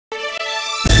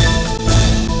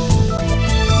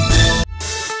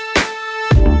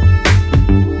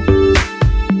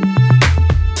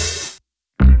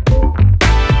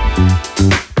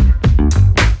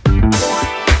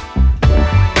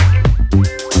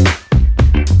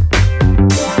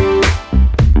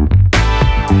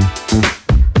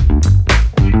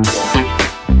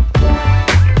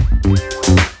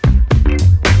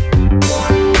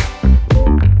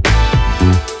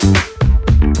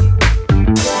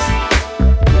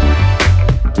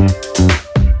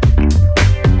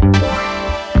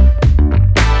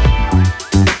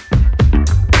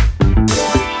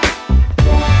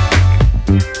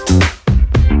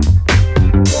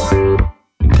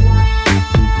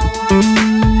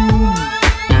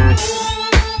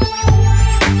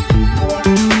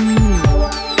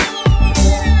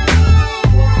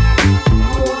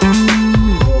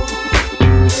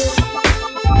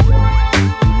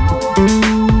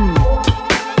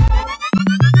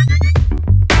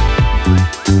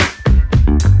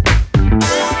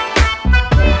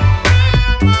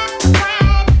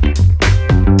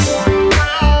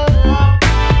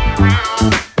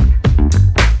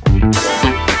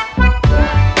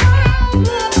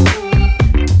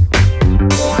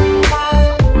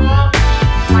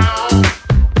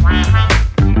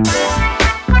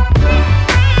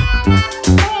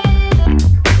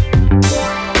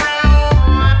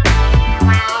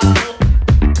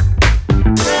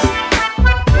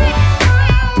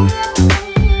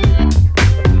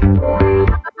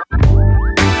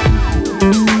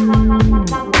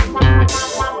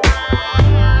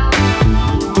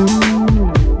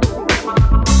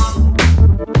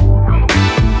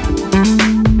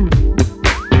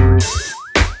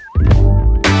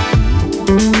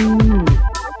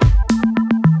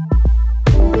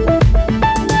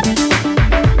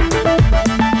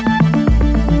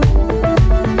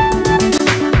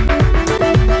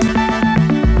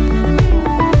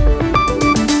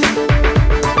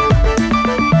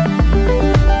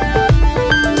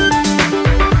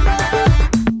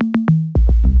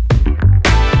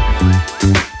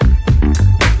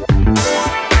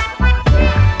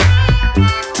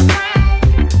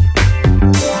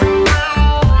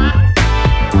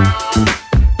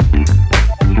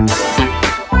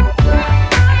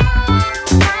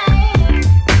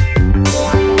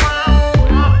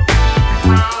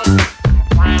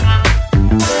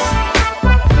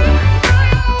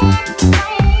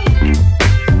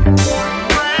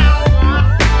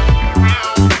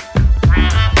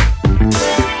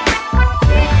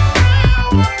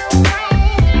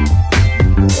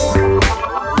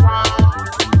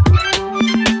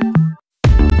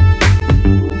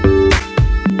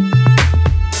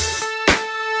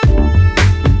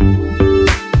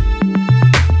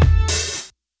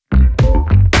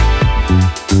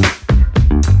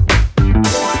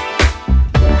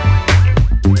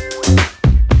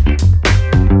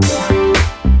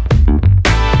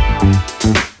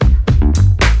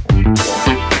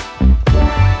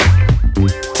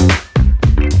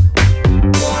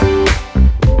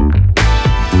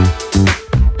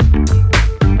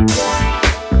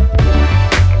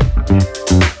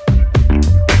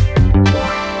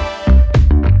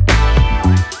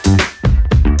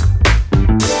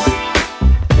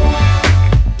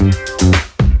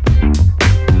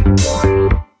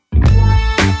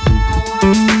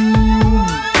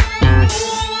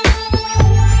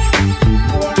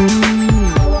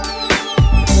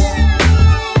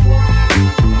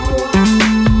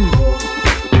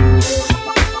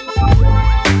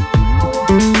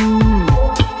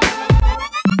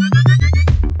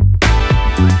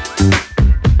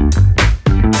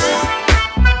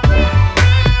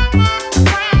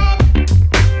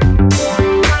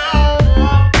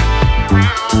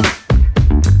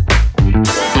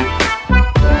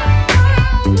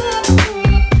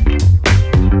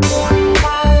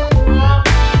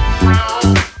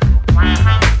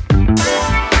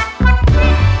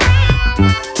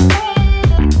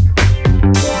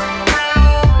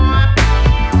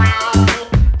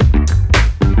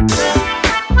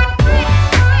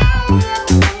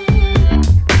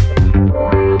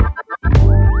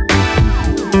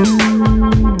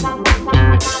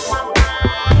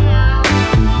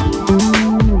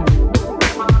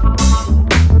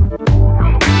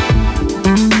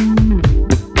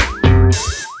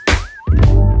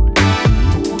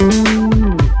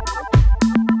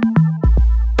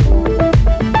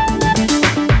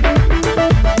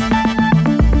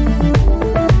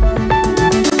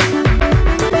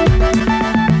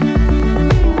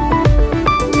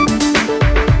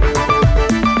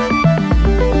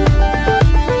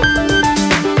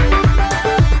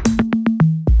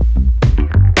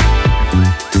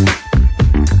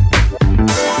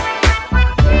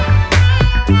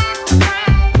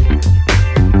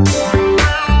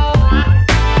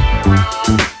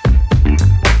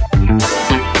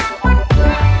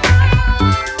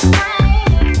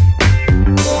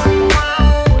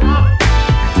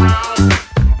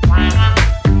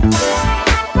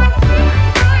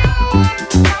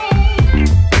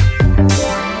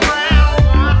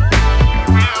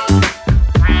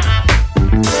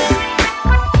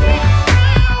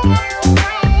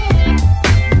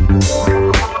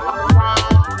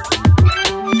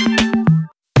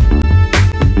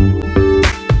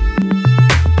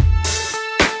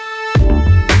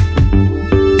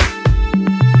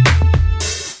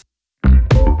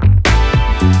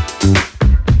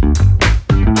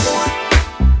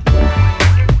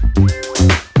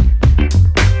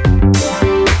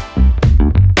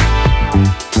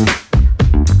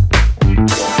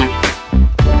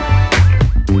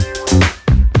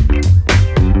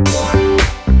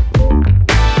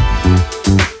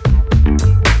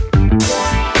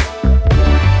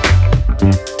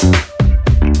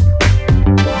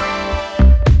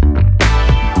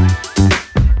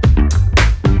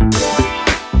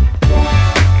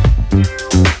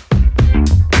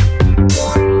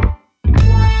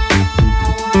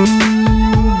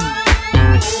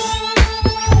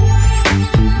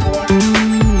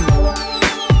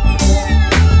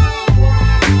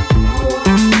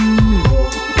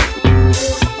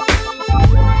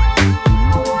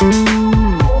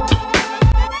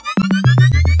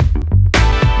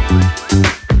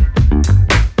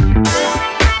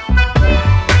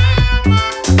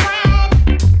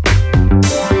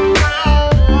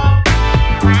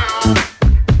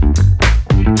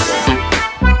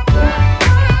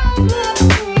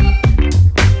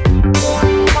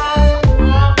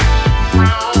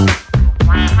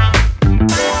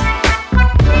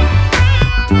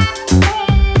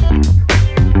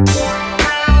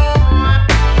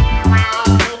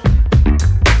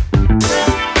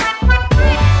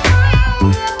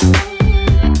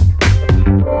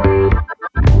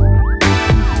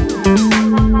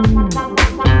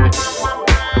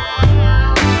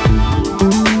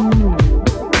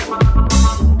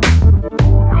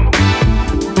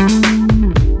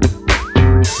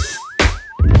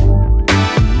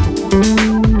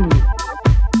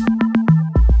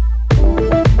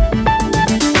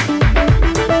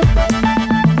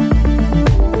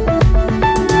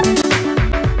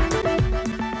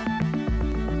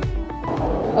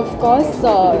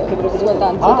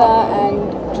स्वतंत्रता एंड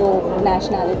जो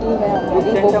नेशनैलिटी है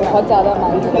हमारी वो बहुत ज़्यादा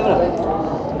मायने रखते हैं।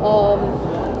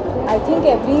 आई थिंक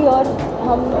एवरी ईयर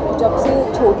हम जब से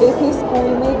छोटे थे स्कूल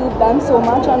में we done so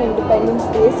much on independence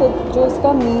day, सो जो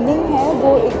उसका मीनिंग है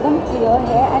वो एकदम क्लियर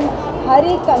है एंड हर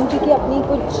एक कंट्री की अपनी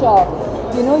कुछ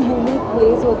यूनिक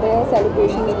वेज होते हैं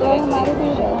सेलिब्रेशन के, और हमारे भी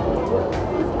है।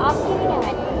 आपके लिए क्या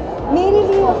है? मेरे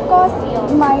लिए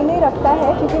ऑफकोर्स मायने रखता है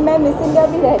क्योंकि मैं मिस इंडिया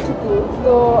भी रह चुकी हूँ,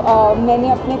 तो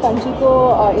मैंने अपने कंट्री को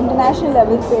इंटरनेशनल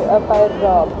लेवल पर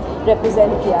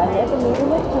रिप्रेजेंट किया है, तो मेरे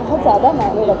लिए बहुत ज़्यादा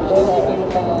मायने रखते हैं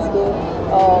independence day.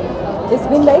 It's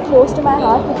been very close to my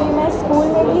heart क्योंकि मैं स्कूल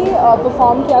में भी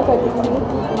परफॉर्म किया करती थी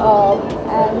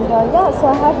एंड या सो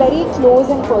I have very close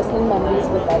and personal memories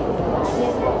with that.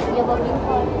 You're working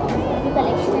for the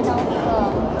collection of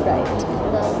Right.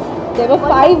 There were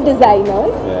 5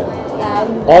 designers. Yeah.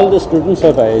 And All the students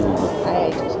of IIJW,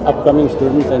 IIJW. upcoming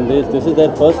students, and this is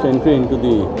their first entry into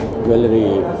the jewellery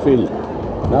field.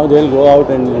 Now they'll go out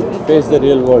and face the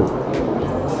real world.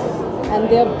 And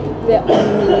they're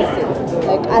amazing.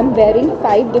 Like I'm wearing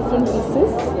 5 different pieces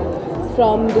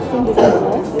from different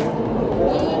designers.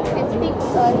 ये specific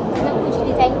मतलब कुछ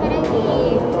design करा है कि ये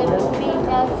मतलब भी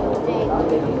क्या सोच रहे हैं,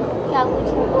 क्या कुछ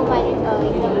उनको हमारे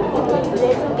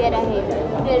ड्रेस वगैरह है,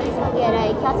 ज्वेलरीज वगैरह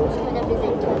है, क्या सोच के मतलब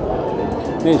डिज़ाइन करते हैं?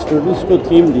 नहीं, स्टूडेंट्स को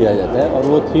थीम दिया जाता है और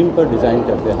वो थीम पर डिज़ाइन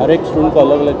करते हैं। हर एक स्टूडेंट को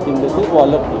अलग अलग थीम देते हैं, वो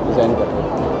अलग डिज़ाइन करते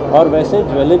हैं। और वैसे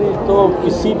ज्वेलरी तो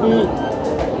किसी भी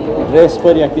ड्रेस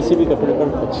पर या किसी भी कपड़े पर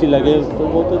अच्छी लगे तो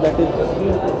वो तो दैट इज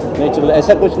नेचुरल।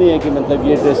 ऐसा कुछ नहीं है कि मतलब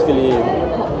ये ड्रेस के लिए,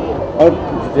 और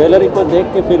ज्वेलरी को देख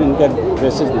के फिर इनका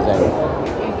dresses design.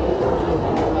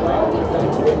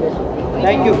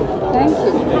 Thank you. Thank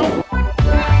you.